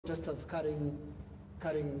protesters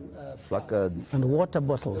carrying placards and water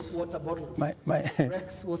bottles.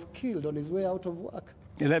 Rex was killed on his way out of work.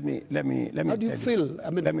 Let me. How do you feel? I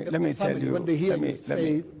mean, let me tell you when they hear you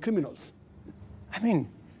say criminals. I mean,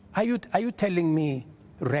 are you telling me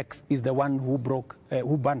Rex is the one who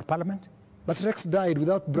burned Parliament? But Rex died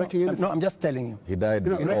without breaking anything. No, I'm just telling you. He died.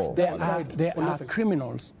 There are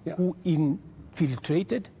criminals who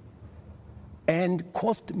infiltrated and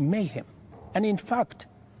caused mayhem. And in fact,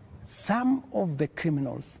 some of the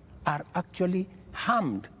criminals are actually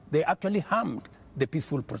harmed. They actually harmed the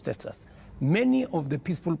peaceful protesters. Many of the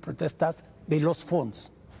peaceful protesters, they lost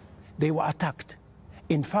phones. They were attacked.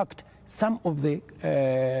 In fact, some of the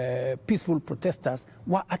peaceful protesters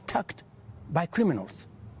were attacked by criminals,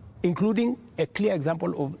 including a clear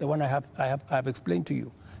example of the one I have explained to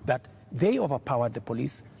you, that they overpowered the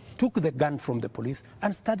police, took the gun from the police,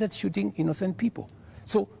 and started shooting innocent people.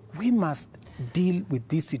 So we must deal with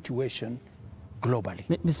this situation globally.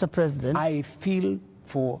 Mr. President, I feel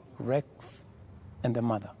for Rex and the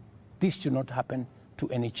mother. This should not happen to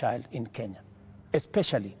any child in Kenya,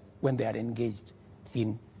 especially when they are engaged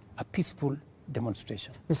in a peaceful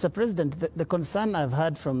demonstration. Mr. President, the concern I've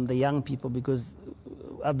heard from the young people, because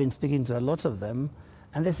I've been speaking to a lot of them,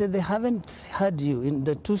 and they said they haven't heard you in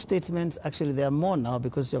the two statements. Actually, there are more now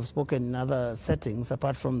because you have spoken in other settings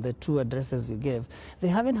apart from the two addresses you gave. They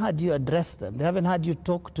haven't heard you address them. They haven't heard you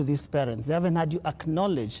talk to these parents. They haven't heard you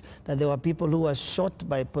acknowledge that there were people who were shot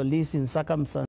by police in circumstances